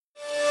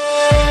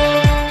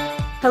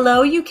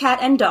Hello, you cat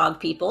and dog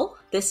people.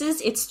 This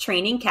is It's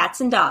Training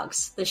Cats and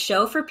Dogs, the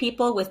show for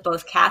people with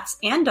both cats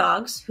and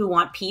dogs who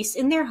want peace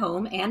in their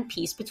home and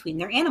peace between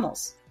their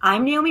animals.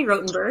 I'm Naomi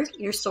Rotenberg,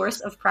 your source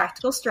of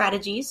practical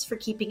strategies for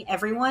keeping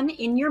everyone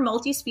in your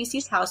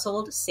multi-species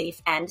household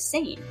safe and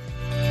sane.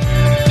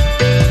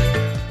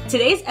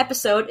 Today's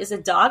episode is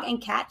a dog and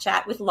cat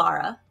chat with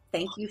Lara.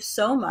 Thank you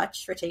so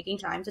much for taking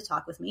time to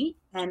talk with me,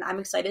 and I'm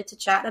excited to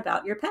chat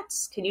about your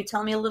pets. Can you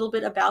tell me a little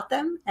bit about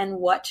them and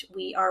what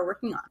we are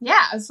working on? Yeah,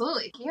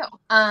 absolutely. Thank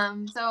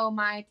you. So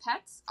my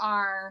pets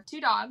are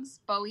 2 dogs,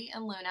 Bowie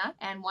and Luna,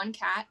 and 1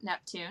 cat,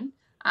 Neptune.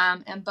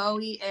 And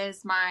Bowie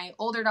is my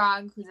older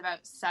dog who's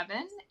about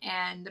 7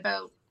 and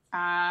about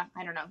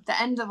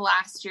the end of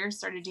last year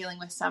started dealing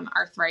with some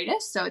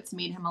arthritis. So it's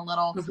made him a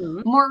little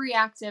more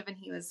reactive, and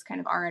he was kind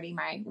of already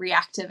my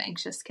reactive,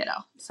 anxious kiddo.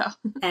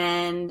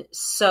 And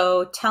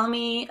so tell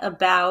me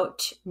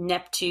about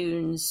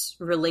Neptune's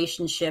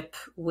relationship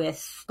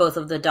with both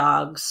of the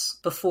dogs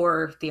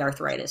before the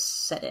arthritis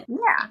set in.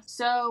 Yeah.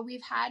 So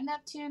we've had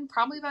Neptune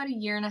probably about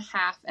 1.5 years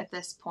at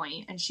this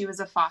point, and she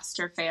was a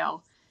foster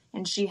fail,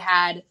 and she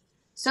had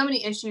so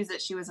many issues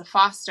that she was a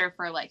foster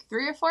for like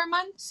 3 or 4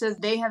 months. So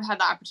they have had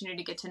the opportunity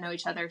to get to know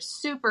each other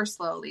super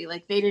slowly.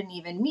 Like they didn't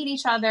even meet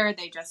each other.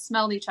 They just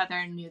smelled each other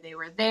and knew they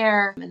were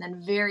there. And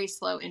then very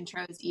slow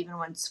intros, even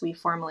once we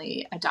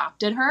formally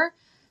adopted her.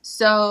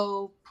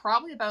 So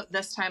probably about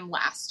this time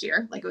last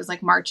year, like it was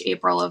like March,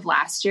 April of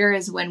last year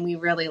is when we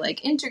really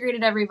like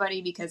integrated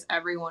everybody because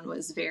everyone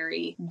was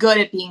very good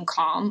at being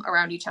calm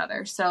around each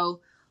other. So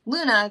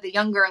Luna, the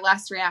younger,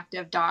 less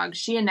reactive dog,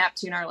 she and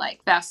Neptune are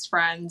like best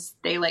friends.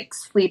 They like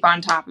sleep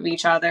on top of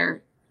each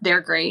other.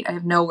 They're great. I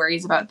have no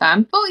worries about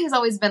them. Bowie has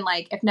always been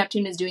like, if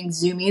Neptune is doing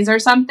zoomies or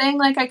something,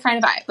 like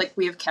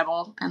we have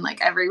kibble in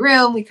like every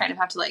room. We kind of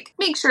have to like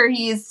make sure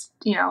he's,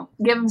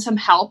 give him some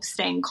help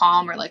staying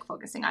calm or like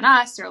focusing on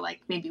us, or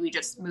like maybe we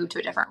just move to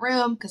a different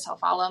room because he'll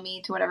follow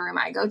me to whatever room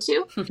I go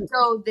to.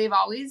 So they've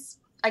always,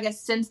 I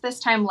guess since this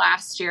time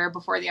last year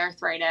before the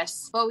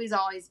arthritis, Bowie's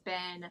always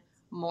been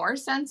more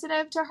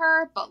sensitive to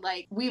her, but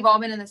like we've all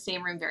been in the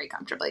same room very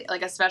comfortably.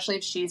 Like especially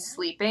if she's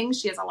sleeping,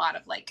 she has a lot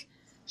of like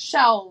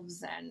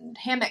shelves and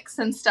hammocks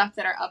and stuff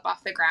that are up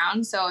off the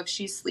ground. So if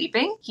she's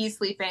sleeping, he's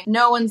sleeping.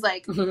 No one's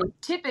like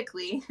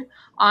typically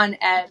on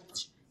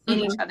edge in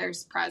each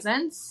other's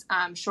presence,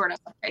 short of,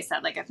 like I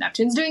said, like if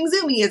Neptune's doing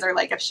zoomies or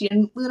like if she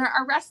and Luna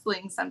are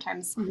wrestling,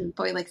 sometimes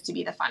Bowie likes to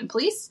be the fun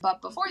police. But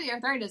before the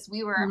arthritis,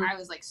 I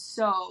was like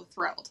so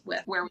thrilled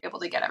with where we were able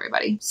to get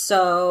everybody.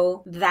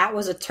 So that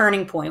was a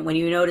turning point when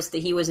you noticed that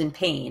he was in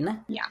pain.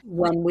 Yeah.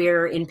 When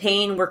we're in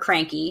pain, we're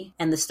cranky,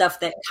 and the stuff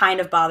that kind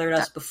of bothered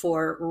us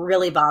before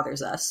really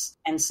bothers us.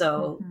 And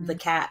so the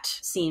cat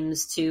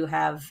seems to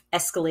have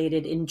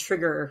escalated in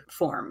trigger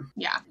form.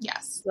 Yeah.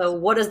 Yes. So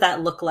what does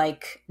that look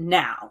like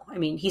now? I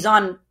mean, he's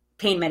on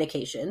pain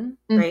medication,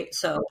 right?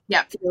 So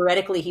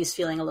theoretically he's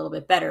feeling a little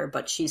bit better,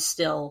 but she's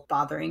still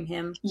bothering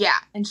him. Yeah.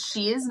 And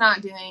she is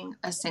not doing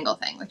a single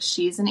thing. Like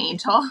she's an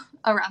angel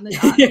around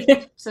the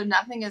dog. So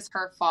nothing is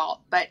her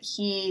fault. But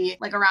he,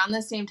 like around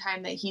the same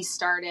time that he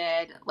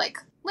started like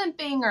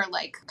limping or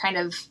like kind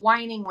of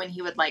whining when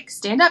he would like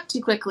stand up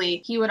too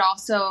quickly, he would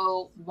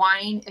also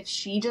whine if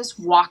she just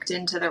walked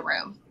into the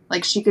room.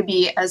 Like she could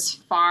be as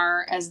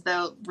far as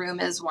the room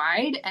is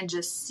wide, and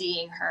just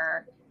seeing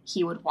her,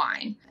 he would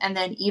whine. And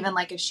then even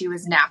like if she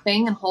was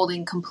napping and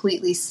holding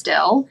completely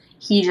still,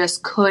 he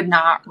just could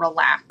not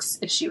relax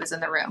if she was in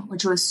the room,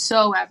 which was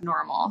so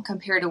abnormal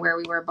compared to where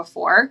we were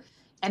before.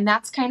 And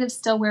that's kind of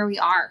still where we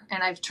are.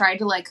 And I've tried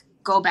to like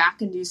go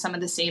back and do some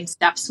of the same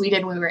steps we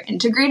did when we were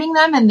integrating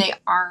them, and they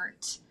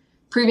aren't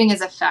proving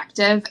as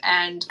effective.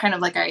 And kind of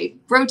like I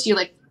wrote to you,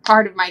 like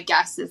part of my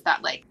guess is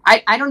that like,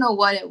 I don't know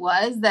what it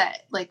was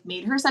that like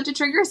made her such a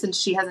trigger since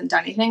she hasn't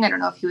done anything. I don't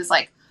know if he was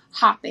like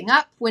hopping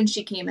up when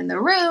she came in the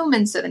room,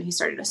 and so then he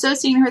started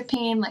associating her with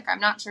pain. Like I'm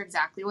not sure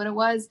exactly what it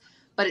was,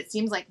 but it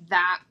seems like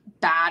that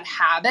bad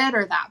habit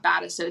or that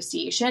bad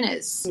association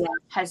has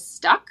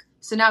stuck.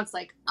 So now it's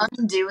like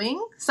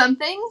undoing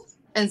something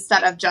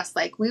instead of just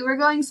like we were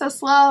going so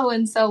slow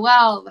and so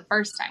well the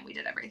first time we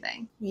did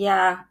everything.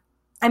 Yeah.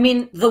 I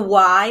mean, the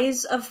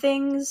whys of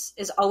things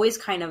is always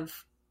kind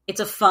of,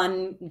 it's a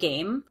fun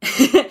game.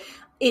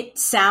 It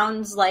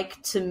sounds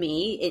like to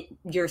me,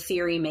 your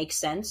theory makes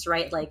sense,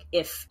 right? Like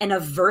if an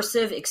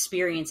aversive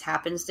experience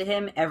happens to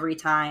him every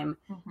time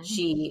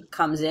she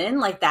comes in,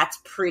 like that's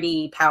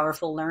pretty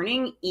powerful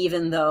learning,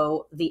 even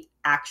though the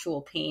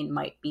actual pain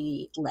might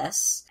be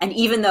less. And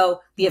even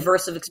though the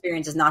aversive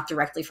experience is not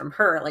directly from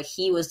her, like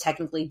he was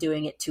technically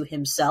doing it to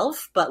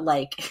himself, but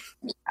like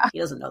he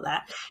doesn't know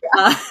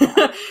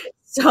that.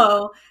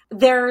 So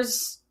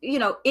there's,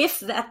 if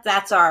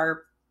that's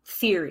our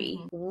theory,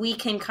 we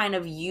can kind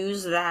of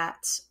use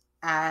that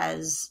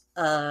as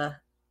a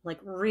like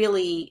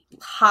really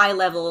high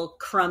level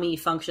crummy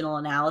functional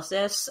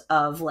analysis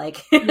of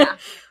like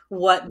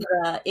what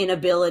the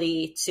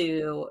inability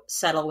to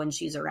settle when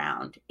she's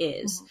around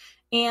is.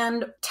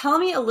 And tell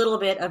me a little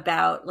bit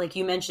about, like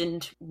you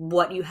mentioned,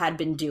 what you had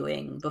been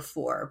doing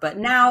before, but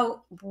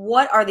now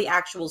what are the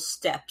actual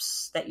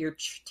steps that you're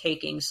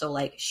taking? So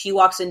like she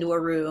walks into a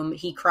room,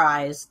 he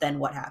cries, then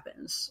what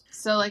happens?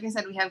 So like I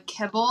said, we have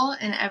kibble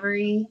in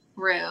every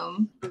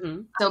room.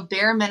 Mm-hmm. So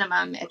bare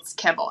minimum, it's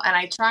kibble. And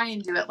I try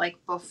and do it like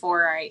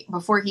before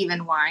he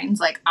even whines.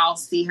 Like I'll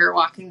see her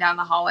walking down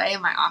the hallway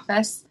in my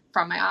office,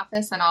 from my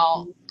office, and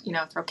I'll,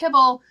 throw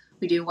kibble.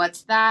 We do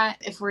what's that.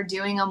 If we're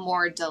doing a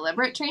more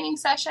deliberate training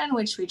session,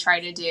 which we try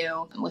to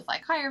do with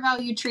like higher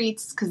value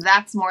treats, because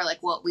that's more like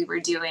what we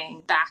were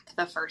doing back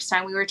the first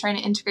time we were trying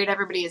to integrate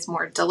everybody, is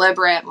more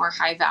deliberate, more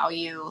high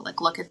value, like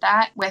look at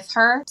that with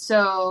her.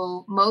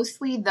 So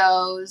mostly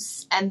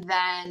those. And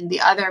then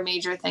the other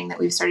major thing that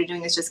we've started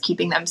doing is just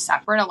keeping them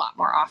separate a lot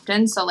more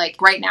often. So like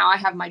right now I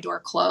have my door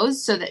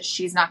closed so that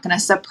she's not going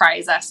to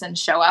surprise us and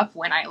show up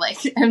when I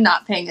like am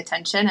not paying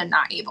attention and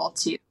not able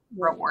to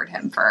reward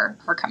him for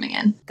coming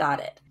in. Got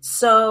it.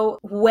 So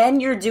when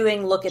you're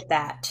doing look at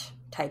that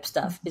type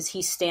stuff, is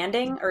he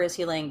standing or is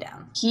he laying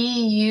down?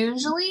 He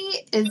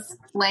usually is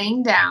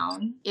laying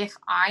down. If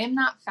I am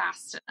not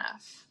fast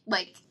enough,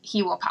 like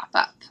he will pop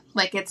up.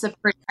 Like it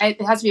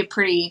has to be a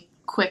pretty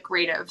quick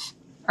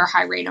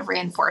high rate of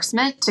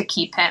reinforcement to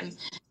keep him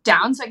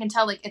down. So I can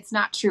tell like it's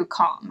not true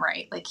calm,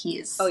 right? Like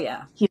he's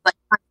like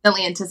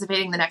constantly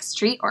anticipating the next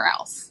treat or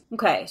else.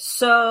 Okay.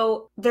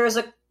 So there's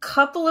a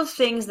couple of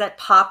things that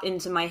pop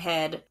into my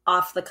head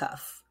off the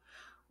cuff.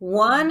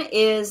 One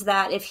is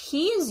that if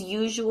he is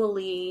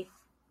usually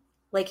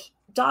like,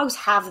 dogs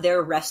have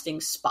their resting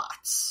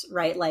spots,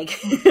 right?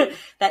 Like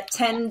that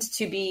tend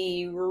to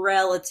be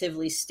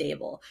relatively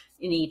stable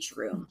in each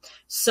room.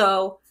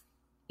 So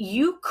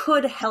you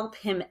could help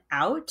him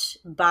out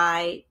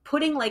by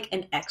putting like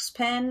an X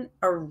pen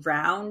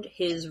around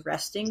his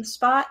resting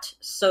spot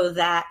so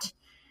that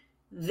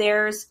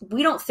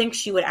we don't think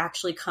she would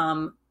actually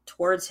come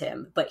towards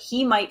him, but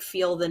he might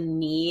feel the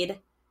need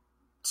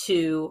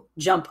to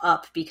jump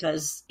up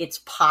because it's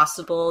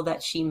possible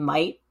that she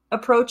might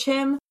approach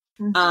him.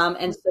 Mm-hmm.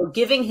 And so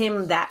giving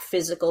him that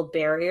physical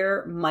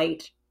barrier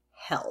might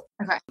help.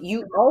 Okay.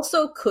 You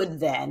also could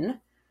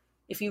then,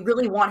 if you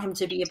really want him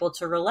to be able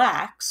to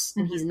relax,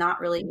 and he's not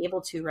really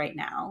able to right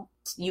now,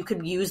 you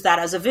could use that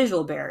as a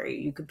visual barrier.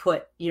 You could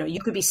put, you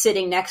could be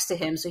sitting next to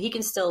him so he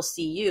can still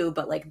see you,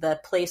 but like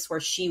the place where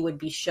she would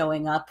be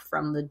showing up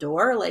from the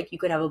door, like you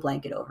could have a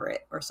blanket over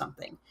it or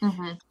something.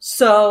 Mm-hmm.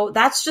 So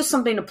that's just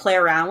something to play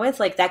around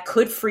with. Like that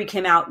could freak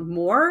him out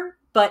more,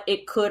 but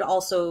it could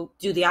also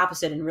do the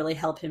opposite and really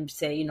help him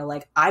say,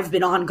 like, I've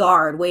been on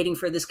guard waiting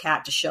for this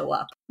cat to show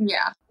up.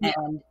 Yeah.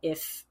 And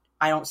if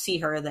I don't see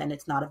her, then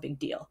it's not a big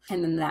deal.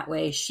 And then that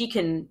way she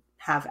can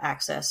have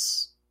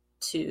access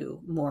to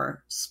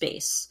more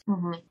space.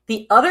 Mm-hmm.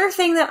 The other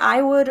thing that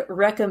I would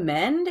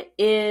recommend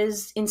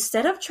is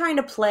instead of trying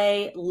to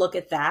play look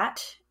at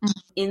that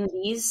in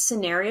these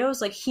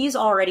scenarios, like he's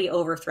already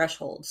over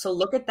threshold. So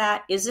look at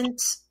that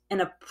isn't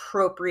an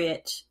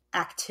appropriate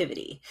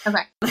activity.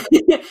 Okay.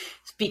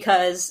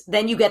 Because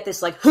then you get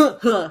this like,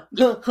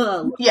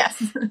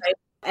 yes. Right?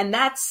 And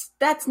that's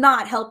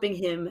not helping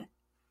him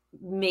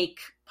make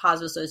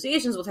positive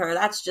associations with her.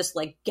 That's just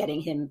like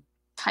getting him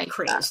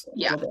crazed a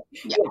little bit.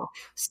 Yeah.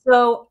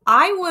 So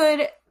I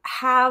would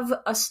have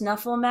a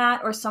snuffle mat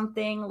or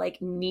something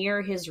like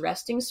near his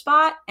resting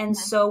spot. And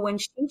so when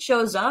she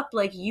shows up,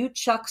 like you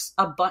chuck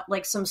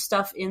like some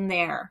stuff in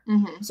there.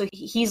 Mm-hmm. So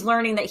he's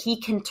learning that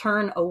he can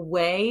turn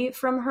away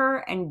from her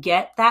and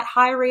get that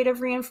high rate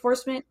of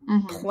reinforcement.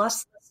 Mm-hmm.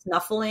 Plus the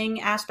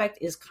snuffling aspect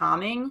is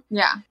calming.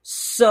 Yeah.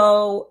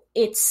 So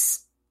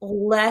it's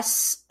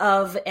less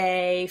of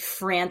a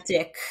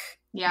frantic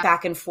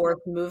back and forth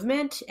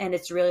movement. And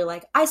it's really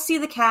like, I see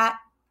the cat.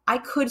 I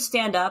could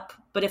stand up,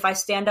 but if I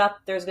stand up,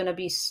 there's going to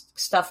be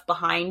stuff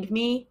behind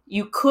me.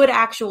 You could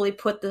actually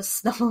put the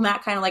snuffle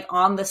mat kind of like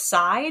on the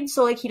side.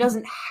 So like he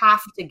doesn't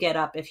have to get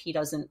up if he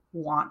doesn't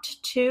want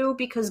to,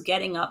 because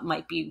getting up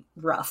might be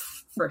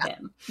rough for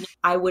him.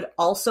 I would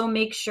also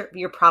make sure,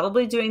 you're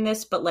probably doing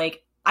this, but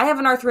like I have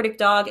an arthritic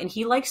dog and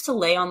he likes to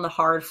lay on the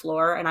hard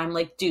floor. And I'm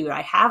like, dude,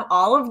 I have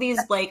all of these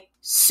like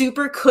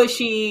super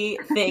cushy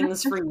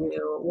things for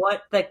you.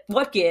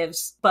 What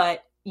gives?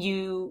 But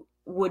you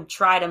would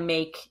try to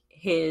make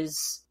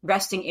his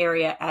resting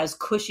area as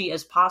cushy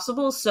as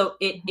possible. So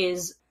it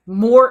is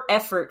more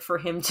effort for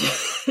him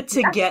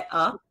to get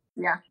up.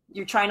 Yeah.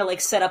 You're trying to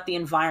like set up the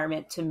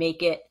environment to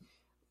make it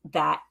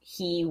that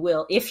he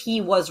will, if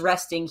he was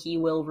resting, he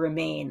will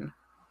remain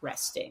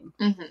resting.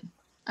 Mm-hmm.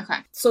 Okay.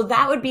 So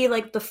that would be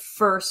like the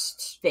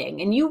first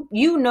thing. And you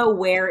know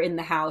where in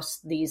the house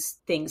these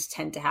things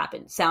tend to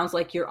happen. Sounds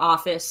like your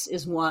office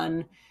is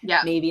one.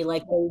 Yeah. Maybe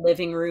like the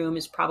living room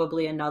is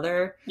probably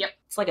another. Yep.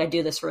 It's like I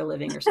do this for a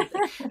living or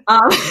something.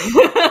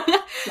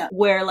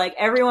 Where like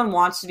everyone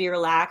wants to be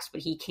relaxed,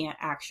 but he can't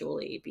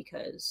actually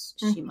because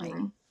she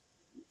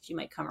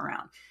might come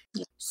around.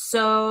 Yeah.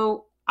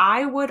 So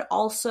I would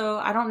also,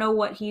 I don't know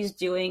what he's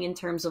doing in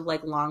terms of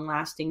like long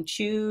lasting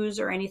chews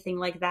or anything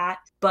like that.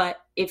 But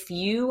if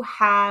you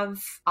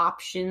have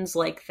options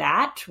like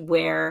that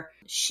where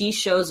she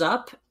shows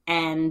up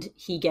and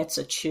he gets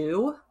a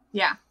chew,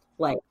 Yeah.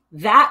 like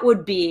that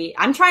would be,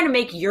 I'm trying to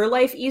make your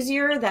life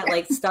easier, that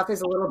like stuff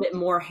is a little bit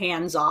more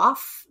hands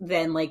off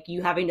than like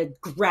you having to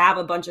grab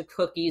a bunch of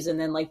cookies and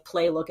then like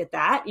play, look at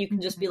that. You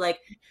can just be like,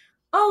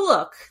 oh,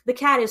 look, the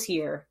cat is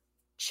here.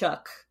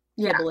 Chuck,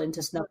 kibble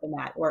into snuff and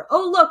that. Or,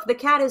 oh, look, the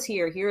cat is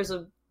here. Here's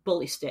a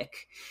bully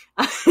stick.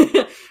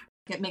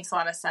 It makes a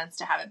lot of sense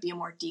to have it be a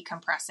more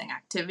decompressing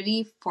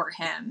activity for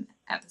him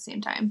at the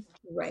same time.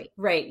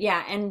 Right.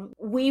 Yeah. And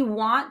we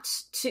want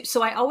to,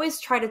 so I always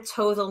try to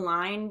toe the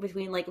line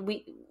between like,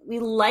 we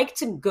like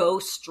to go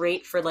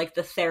straight for like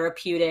the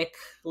therapeutic,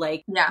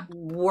 like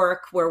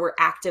work where we're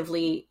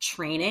actively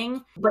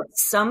training. But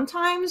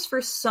sometimes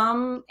for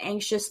some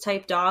anxious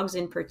type dogs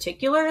in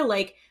particular,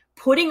 like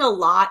putting a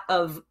lot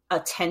of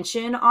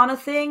attention on a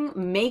thing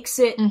makes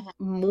it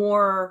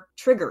more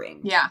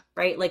triggering. Yeah.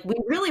 Right. Like we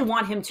really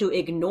want him to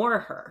ignore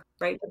her,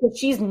 right? Because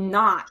she's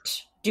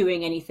not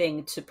doing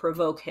anything to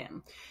provoke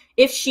him.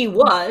 If she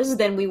was,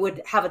 then we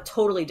would have a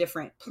totally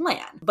different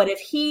plan. But if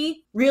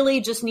he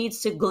really just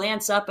needs to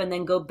glance up and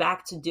then go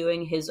back to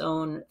doing his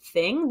own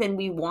thing, then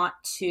we want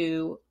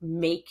to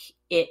make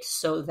it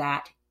so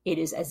that it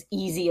is as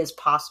easy as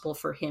possible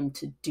for him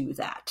to do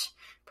that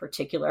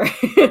particular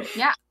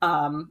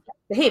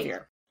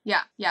behavior.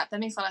 Yeah, that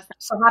makes a lot of sense.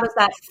 So how does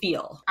that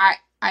feel?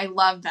 I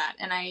love that.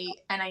 And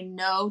I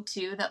know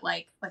too that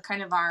like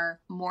kind of our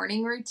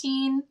morning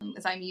routine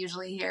is I'm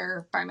usually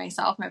here by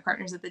myself. My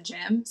partner's at the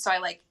gym. So I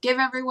like give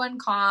everyone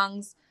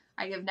Kongs.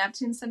 I give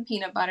Neptune some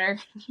peanut butter.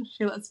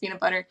 She loves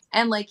peanut butter.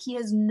 And like he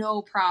has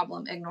no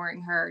problem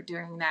ignoring her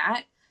during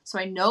that. So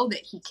I know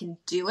that he can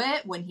do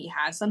it when he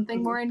has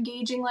something more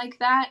engaging like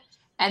that.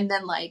 And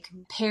then like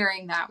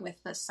pairing that with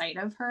the sight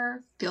of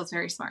her feels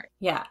very smart.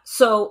 Yeah.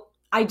 So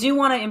I do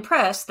want to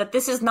impress that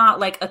this is not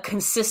like a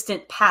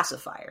consistent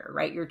pacifier,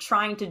 right? You're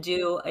trying to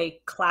do a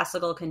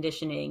classical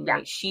conditioning,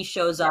 right? She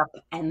shows up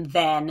and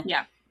then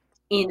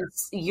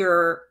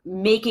you're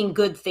making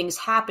good things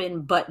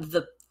happen, but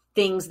the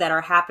things that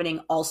are happening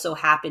also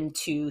happen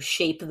to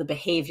shape the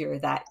behavior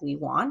that we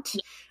want.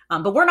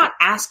 But we're not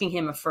asking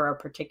him for a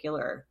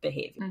particular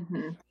behavior.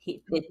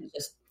 It's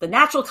just the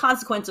natural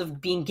consequence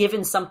of being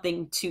given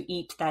something to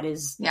eat that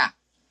is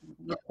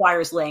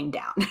requires laying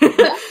down.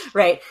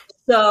 Right.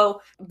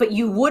 So, but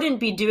you wouldn't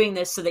be doing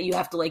this so that you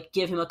have to like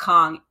give him a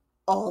Kong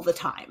all the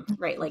time,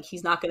 right? Like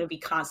he's not going to be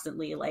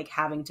constantly like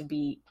having to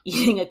be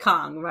eating a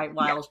Kong, right?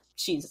 While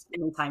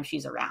anytime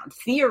she's around.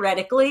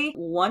 Theoretically,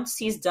 once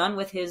he's done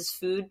with his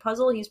food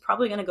puzzle, he's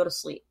probably going to go to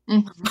sleep.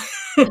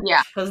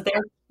 Because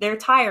they're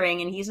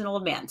tiring and he's an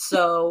old man.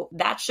 So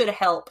that should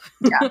help.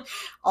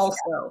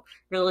 Also,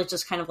 really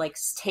just kind of like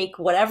take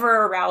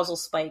whatever arousal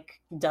spike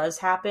does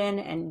happen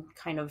and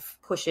kind of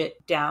push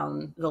it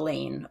down the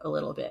lane a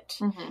little bit.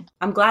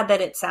 I'm glad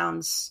that it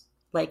sounds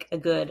like a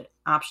good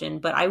option,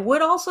 but I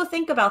would also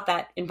think about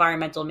that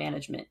environmental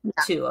management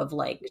too, of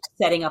like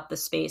setting up the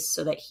space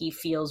so that he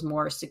feels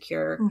more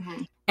secure.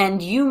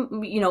 And you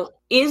know,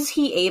 is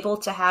he able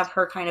to have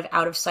her kind of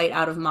out of sight,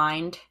 out of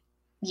mind?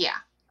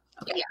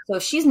 Okay. So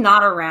if she's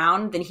not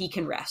around, then he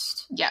can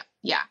rest.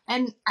 Yeah.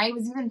 And I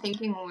was even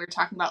thinking when we were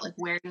talking about like,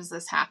 where does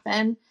this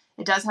happen?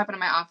 It does happen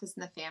in my office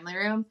in the family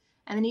room.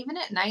 And then even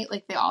at night,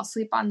 like they all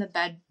sleep on the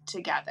bed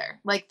together.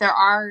 Like there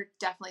are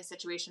definitely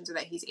situations where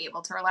that he's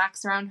able to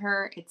relax around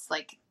her. It's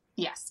like,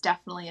 yes,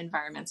 definitely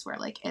environments where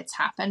like it's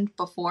happened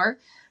before.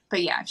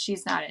 But yeah, if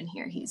she's not in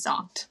here, he's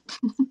zonked.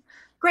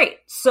 Great.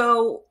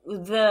 So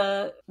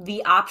the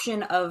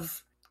option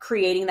of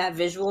creating that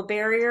visual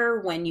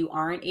barrier when you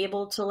aren't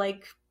able to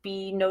like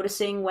be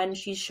noticing when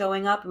she's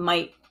showing up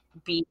might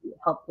be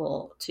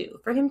helpful too.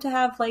 For him to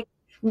have like,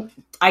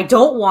 I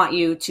don't want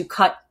you to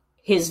cut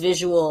his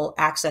visual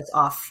access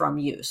off from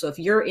you. So if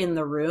you're in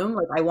the room,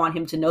 like I want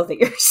him to know that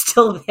you're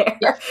still there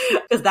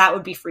because that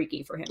would be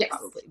freaky for him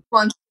probably.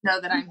 Want to know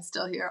that I'm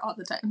still here all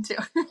the time too.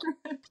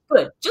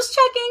 Good. Just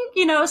checking,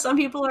 you know, some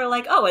people are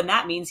like, oh, and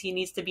that means he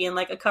needs to be in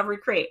like a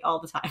covered crate all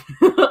the time.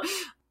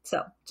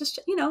 So just,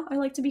 you know, I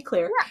like to be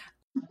clear.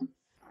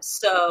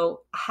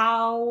 So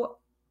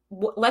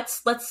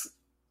let's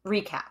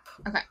recap.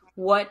 Okay.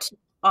 What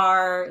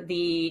are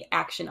the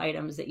action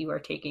items that you are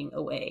taking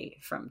away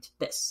from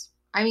this?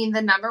 I mean,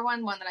 the number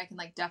one that I can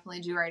like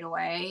definitely do right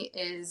away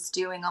is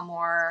doing a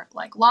more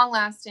like long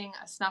lasting,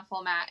 a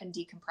snuffle mat and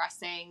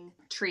decompressing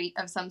treat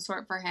of some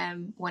sort for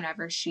him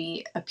whenever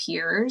she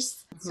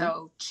appears.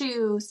 So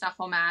chew,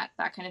 snuffle mat,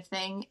 that kind of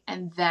thing.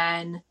 And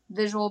then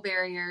visual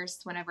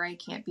barriers whenever I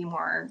can't be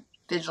more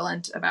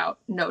vigilant about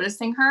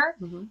noticing her.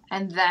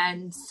 And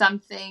then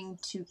something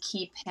to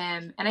keep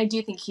him. And I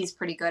do think he's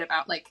pretty good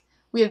about like,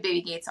 we have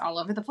baby gates all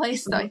over the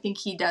place. So I think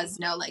he does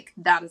know like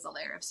that is a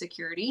layer of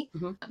security.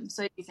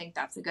 So I do think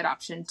that's a good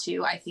option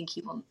too. I think he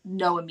will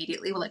know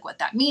immediately like what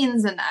that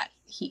means and that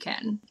he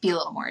can be a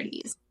little more at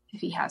ease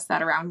if he has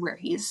that around where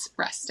he's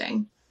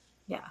resting.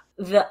 Yeah.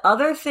 The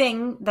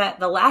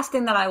last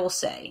thing that I will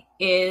say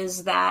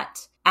is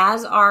that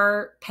as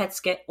our pets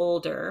get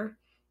older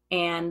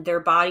and their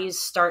bodies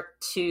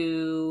start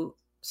to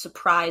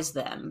surprise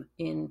them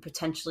in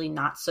potentially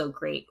not so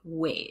great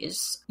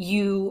ways,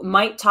 you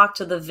might talk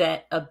to the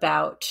vet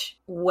about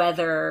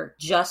whether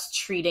just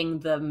treating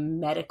the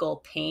medical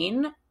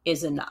pain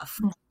is enough.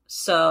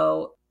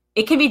 So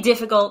it can be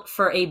difficult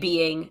for a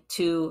being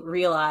to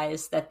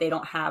realize that they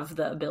don't have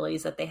the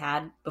abilities that they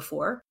had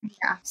before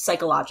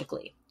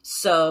psychologically.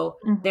 So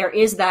there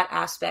is that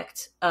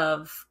aspect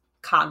of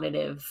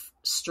cognitive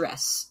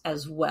stress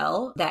as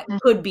well that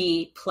could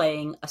be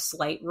playing a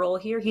slight role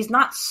here. He's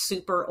not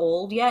super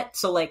old yet,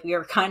 so like we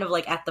are kind of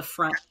like at the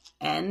front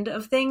end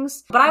of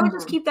things, but I would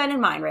just keep that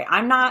in mind, right?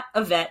 I'm not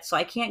a vet, so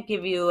I can't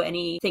give you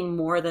anything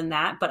more than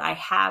that, but I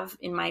have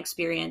in my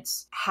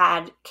experience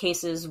had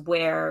cases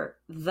where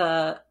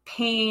the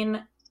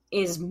pain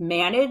is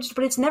managed,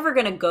 but it's never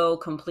going to go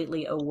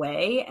completely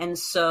away. And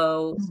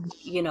so,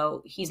 you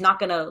know, he's not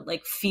going to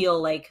like feel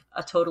like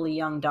a totally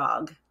young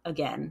dog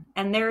again.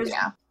 And there's,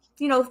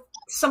 you know,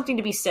 something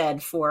to be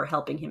said for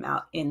helping him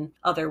out in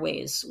other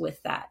ways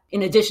with that,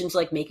 in addition to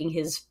like making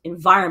his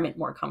environment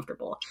more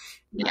comfortable.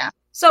 Yeah.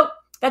 So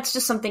that's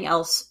just something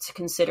else to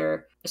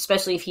consider,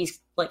 especially if he's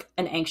like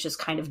an anxious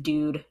kind of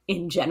dude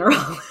in general.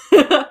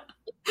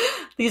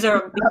 These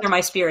are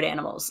my spirit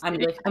animals.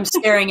 I'm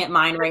staring at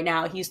mine right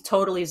now. He's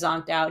totally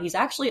zonked out. He's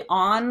actually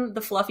on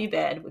the fluffy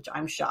bed, which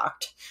I'm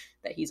shocked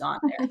that he's on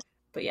there.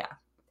 But yeah,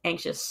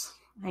 anxious,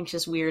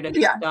 weird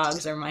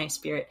dogs are my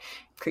spirit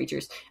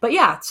creatures. But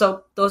yeah,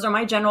 so those are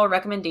my general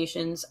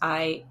recommendations.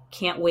 I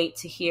can't wait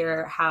to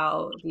hear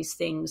how these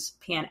things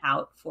pan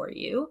out for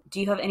you. Do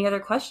you have any other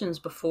questions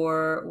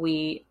before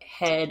we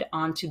head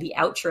on to the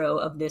outro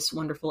of this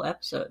wonderful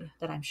episode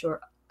that I'm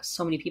sure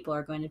so many people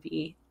are going to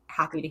be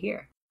happy to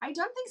hear? I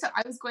don't think so.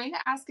 I was going to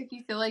ask if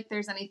you feel like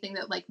there's anything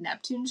that like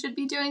Neptune should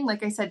be doing.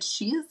 Like I said,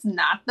 she's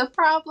not the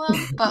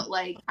problem, but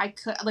like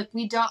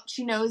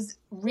she knows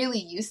really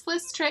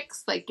useless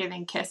tricks like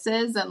giving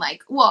kisses and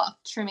like, well,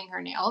 trimming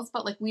her nails,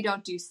 but like we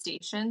don't do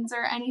stations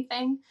or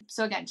anything.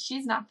 So again,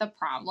 she's not the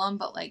problem,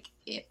 but like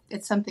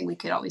it's something we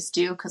could always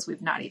do because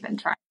we've not even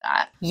tried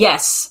that.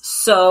 Yes.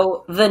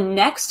 So the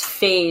next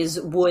phase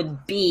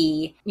would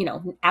be, you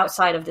know,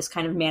 outside of this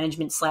kind of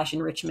management /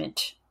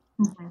 enrichment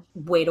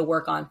way to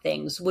work on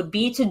things, would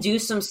be to do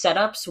some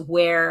setups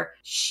where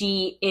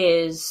she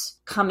is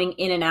coming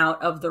in and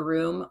out of the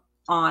room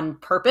on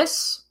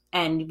purpose,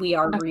 and we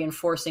are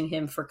reinforcing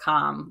him for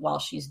calm while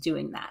she's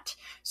doing that.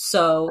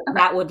 So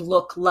that would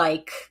look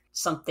like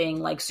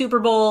something like Super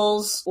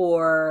Bowls,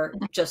 or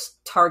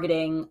just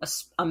targeting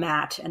a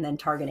mat and then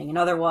targeting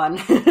another one,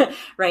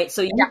 right?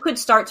 So you could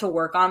start to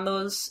work on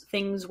those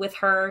things with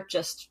her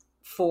just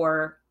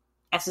for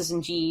S's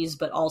and G's,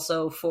 but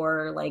also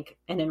for like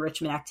an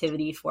enrichment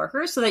activity for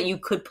her, so that you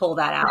could pull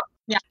that out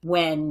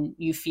when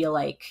you feel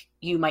like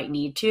you might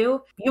need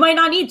to. You might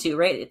not need to,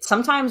 right?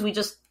 Sometimes we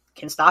just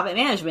can stop at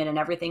management and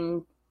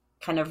everything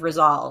kind of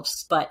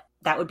resolves, but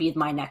that would be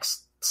my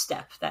next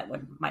step that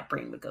my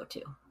brain would go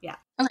to. Yeah.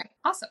 Okay.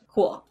 Awesome.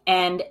 Cool.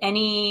 And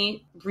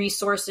any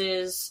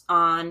resources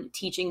on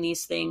teaching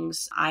these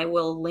things, I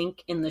will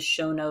link in the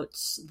show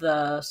notes,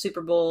 the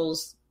Super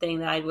Bowls thing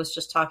that I was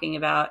just talking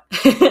about.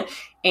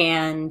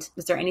 And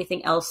is there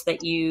anything else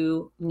that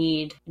you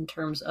need in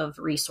terms of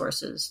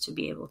resources to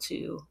be able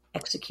to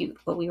execute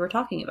what we were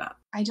talking about?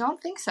 I don't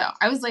think so.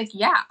 I was like,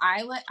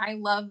 I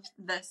love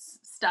this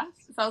stuff.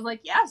 So I was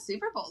like,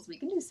 Super Bowls. We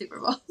can do Super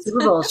Bowls.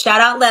 Super Bowls.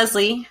 Shout out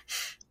Leslie.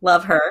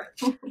 Love her.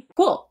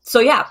 Cool. So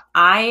yeah,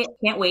 I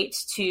can't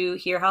wait to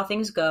hear how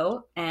things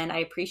go, and I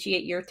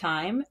appreciate your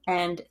time.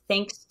 And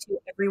thanks to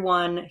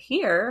everyone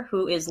here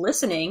who is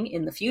listening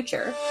in the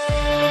future.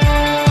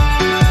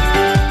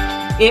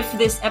 If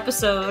this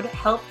episode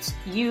helped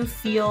you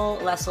feel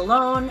less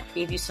alone,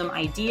 gave you some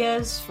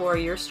ideas for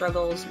your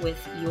struggles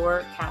with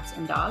your cats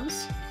and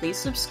dogs, please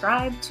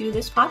subscribe to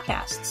this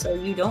podcast so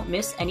you don't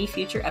miss any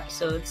future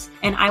episodes.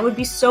 And I would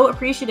be so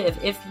appreciative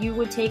if you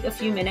would take a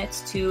few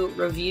minutes to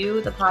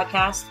review the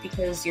podcast,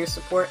 because your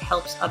support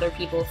helps other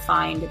people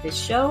find this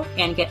show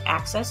and get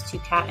access to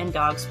cat and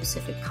dog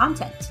specific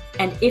content.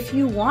 And if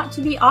you want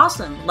to be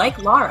awesome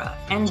like Laura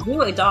and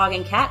do a dog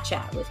and cat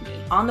chat with me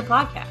on the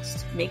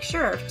podcast, make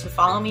sure to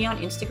follow me on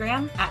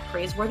Instagram at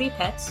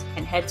PraiseworthyPets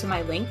and head to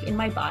my link in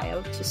my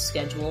bio to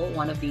schedule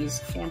one of these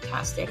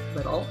fantastic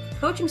little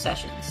coaching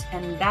sessions.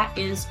 And that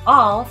is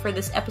all for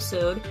this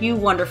episode, you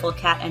wonderful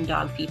cat and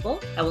dog people.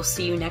 I will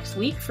see you next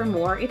week for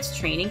more It's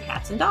Training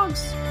Cats and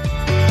Dogs.